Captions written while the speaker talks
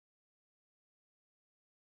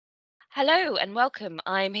Hello and welcome.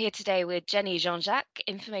 I'm here today with Jenny Jean-Jacques,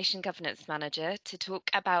 Information Governance Manager, to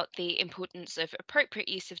talk about the importance of appropriate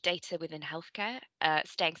use of data within healthcare,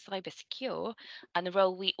 staying cyber secure, and the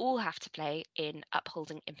role we all have to play in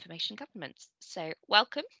upholding information governance. So,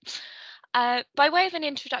 welcome. By way of an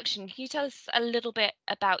introduction, can you tell us a little bit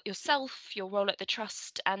about yourself, your role at the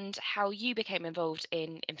Trust, and how you became involved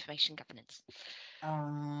in information governance?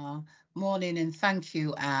 Uh, Morning and thank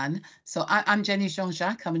you, Anne. I'm Jenny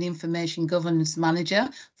Jean-Jacques. I'm an Information Governance Manager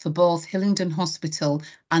for both Hillingdon Hospital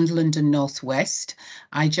and London North West.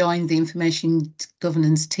 I joined the Information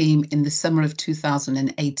Governance team in the summer of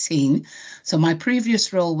 2018. So my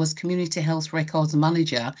previous role was Community Health Records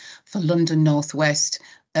Manager for London North West,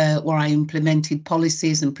 where I implemented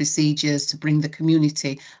policies and procedures to bring the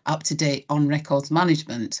community up to date on records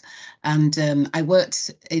management. And I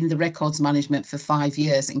worked in the records management for 5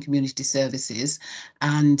 years in community services,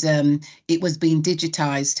 and it was being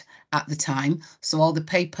digitised at the time. So all the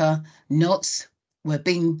paper notes were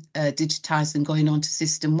being digitised and going on to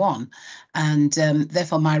System 1. And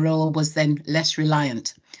therefore, my role was then less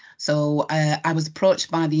reliant. So I was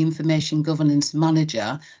approached by the Information Governance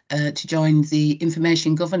Manager to join the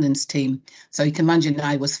Information Governance team. So you can imagine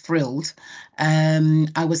I was thrilled.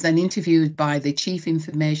 I was then interviewed by the Chief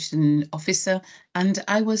Information Officer and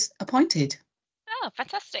I was appointed. Oh,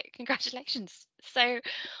 fantastic. Congratulations. So,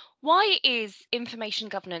 why is information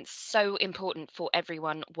governance so important for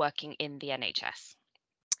everyone working in the NHS?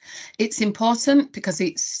 It's important because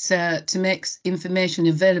it's to make information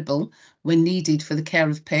available when needed for the care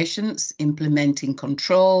of patients, implementing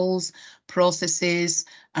controls, processes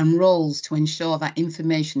and roles to ensure that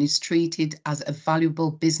information is treated as a valuable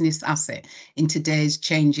business asset in today's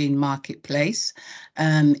changing marketplace.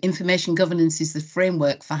 Information governance is the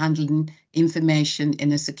framework for handling information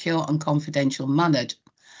in a secure and confidential manner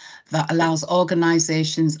that allows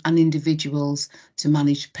organisations and individuals to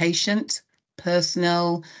manage patient,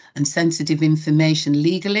 personal and sensitive information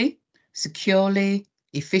legally, securely,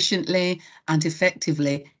 efficiently and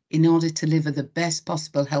effectively in order to deliver the best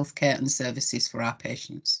possible healthcare and services for our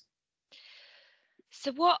patients.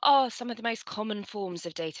 So, what are some of the most common forms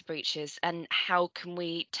of data breaches and how can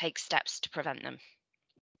we take steps to prevent them?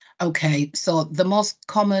 Okay, so the most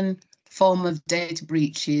common form of data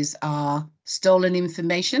breaches are stolen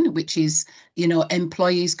information, which is,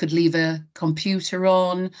 employees could leave a computer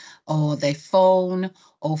on or their phone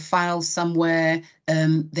or files somewhere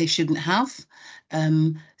they shouldn't have.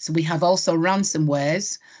 So we have also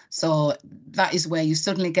ransomwares. So that is where you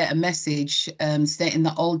suddenly get a message stating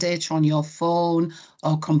that all data on your phone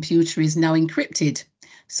or computer is now encrypted.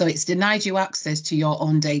 So it's denied you access to your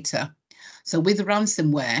own data. So with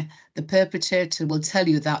ransomware, the perpetrator will tell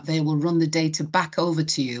you that they will run the data back over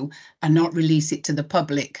to you and not release it to the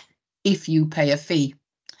public if you pay a fee.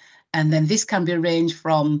 And then this can be ranged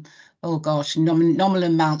from, nominal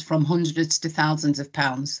amounts from hundreds to thousands of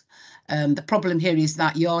pounds. The problem here is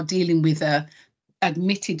that you're dealing with a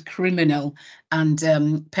admitted criminal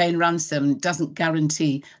and paying ransom doesn't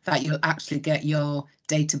guarantee that you'll actually get your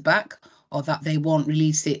data back or that they won't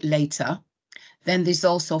release it later. Then there's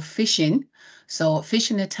also phishing. So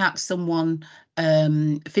phishing attacks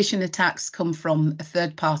come from a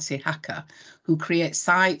third-party hacker who creates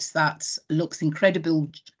sites that looks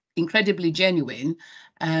incredibly genuine.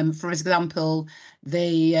 For example,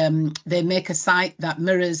 they make a site that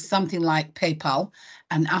mirrors something like PayPal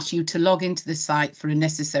and ask you to log into the site for a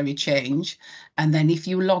necessary change. And then if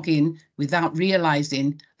you log in without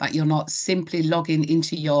realizing that you're not simply logging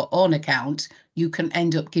into your own account, you can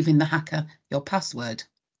end up giving the hacker your password.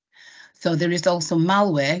 So there is also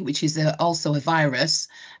malware, which is also a virus,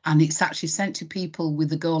 and it's actually sent to people with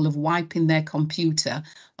the goal of wiping their computer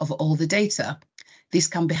of all the data. This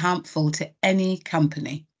can be harmful to any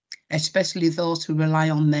company, especially those who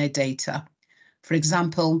rely on their data. For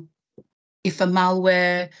example, if a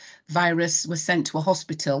malware virus was sent to a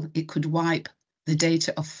hospital, it could wipe the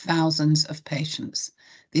data of thousands of patients.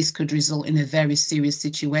 This could result in a very serious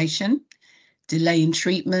situation, delaying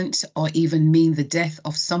treatment, or even mean the death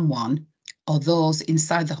of someone or those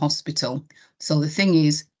inside the hospital. So the thing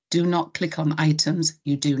is, do not click on items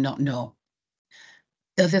you do not know.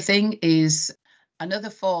 The other thing is, another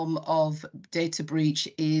form of data breach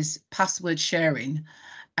is password sharing.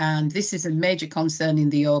 And this is a major concern in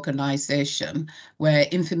the organisation where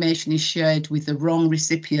information is shared with the wrong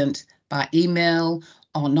recipient by email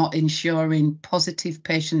or not ensuring positive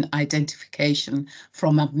patient identification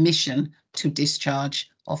from admission to discharge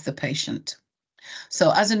of the patient.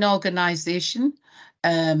 So as an organisation,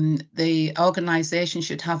 the organisation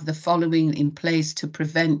should have the following in place to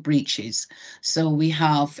prevent breaches. So we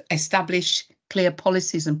have established clear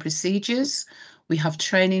policies and procedures. We have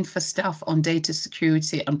training for staff on data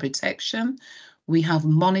security and protection. We have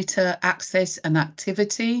monitor access and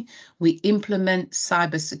activity. We implement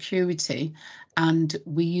cybersecurity, and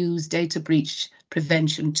we use data breach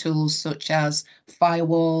prevention tools such as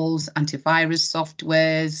firewalls, antivirus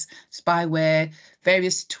softwares, spyware,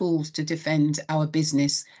 various tools to defend our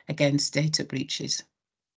business against data breaches.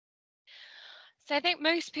 So I think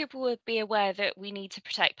most people would be aware that we need to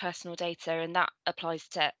protect personal data, and that applies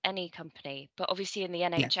to any company. But obviously, in the Yeah.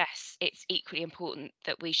 NHS, it's equally important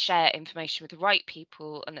that we share information with the right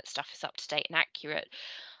people and that stuff is up to date and accurate.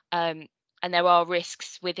 Um, and there are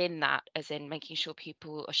risks within that, as in making sure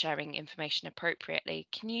people are sharing information appropriately.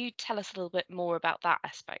 Can you tell us a little bit more about that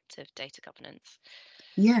aspect of data governance?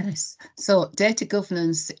 Yes. So data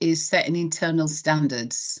governance is setting internal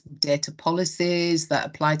standards, data policies that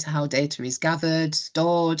apply to how data is gathered,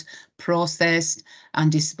 stored, processed,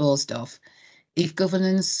 and disposed of. If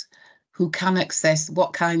governance, who can access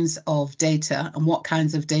what kinds of data and what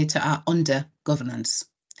kinds of data are under governance.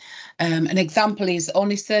 An example is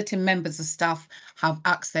only certain members of staff have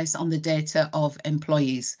access on the data of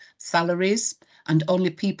employees' salaries, and only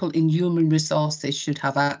people in human resources should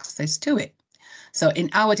have access to it. So in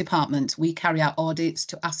our department, we carry out audits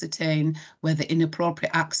to ascertain whether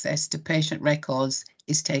inappropriate access to patient records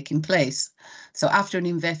is taking place. So after an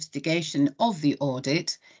investigation of the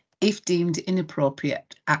audit, if deemed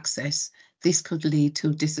inappropriate access, this could lead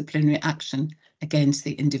to disciplinary action against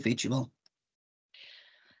the individual.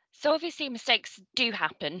 So obviously mistakes do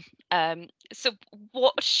happen. So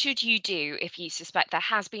what should you do if you suspect there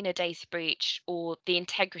has been a data breach or the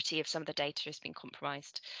integrity of some of the data has been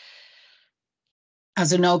compromised?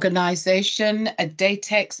 As an organisation, a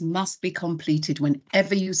DATEX must be completed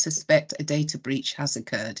whenever you suspect a data breach has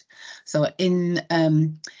occurred. So in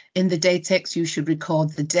the DATEX, you should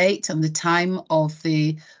record the date and the time of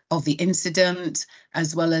the incident,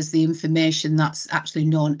 as well as the information that's actually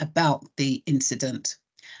known about the incident.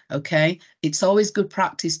 Okay, it's always good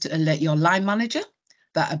practice to alert your line manager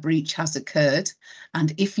that a breach has occurred.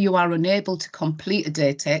 And if you are unable to complete a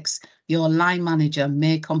DATEX, your line manager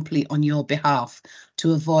may complete on your behalf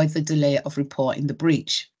to avoid the delay of reporting the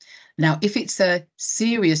breach. Now, if it's a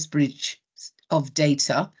serious breach of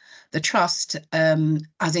data, the trust,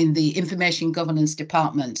 as in the Information Governance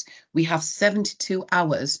Department, we have 72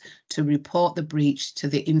 hours to report the breach to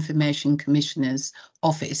the Information Commissioner's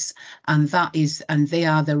office, and they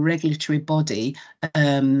are the regulatory body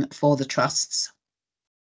for the trusts.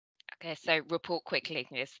 Okay, so report quickly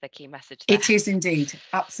is the key message there. It is indeed,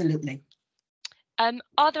 absolutely.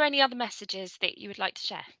 Are there any other messages that you would like to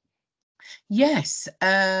share? Yes,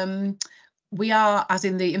 we are, as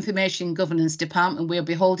in the Information Governance Department, we'll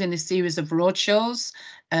be holding a series of roadshows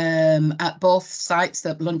at both sites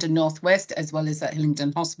at London North West as well as at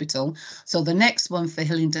Hillingdon Hospital. So the next one for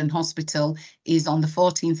Hillingdon Hospital is on the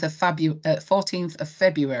 14th of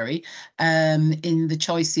February in the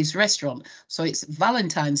Choices restaurant. So it's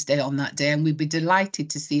Valentine's Day on that day, and we'd be delighted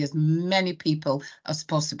to see as many people as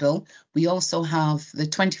possible. We also have the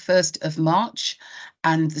 21st of March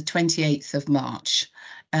and the 28th of March.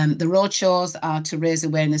 The roadshows are to raise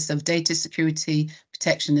awareness of data security,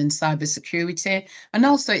 protection and cybersecurity. And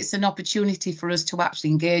also it's an opportunity for us to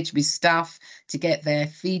actually engage with staff to get their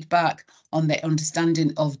feedback on their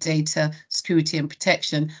understanding of data security and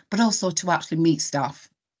protection, but also to actually meet staff.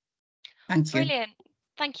 Thank you. Brilliant.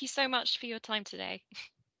 Thank you so much for your time today.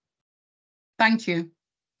 Thank you.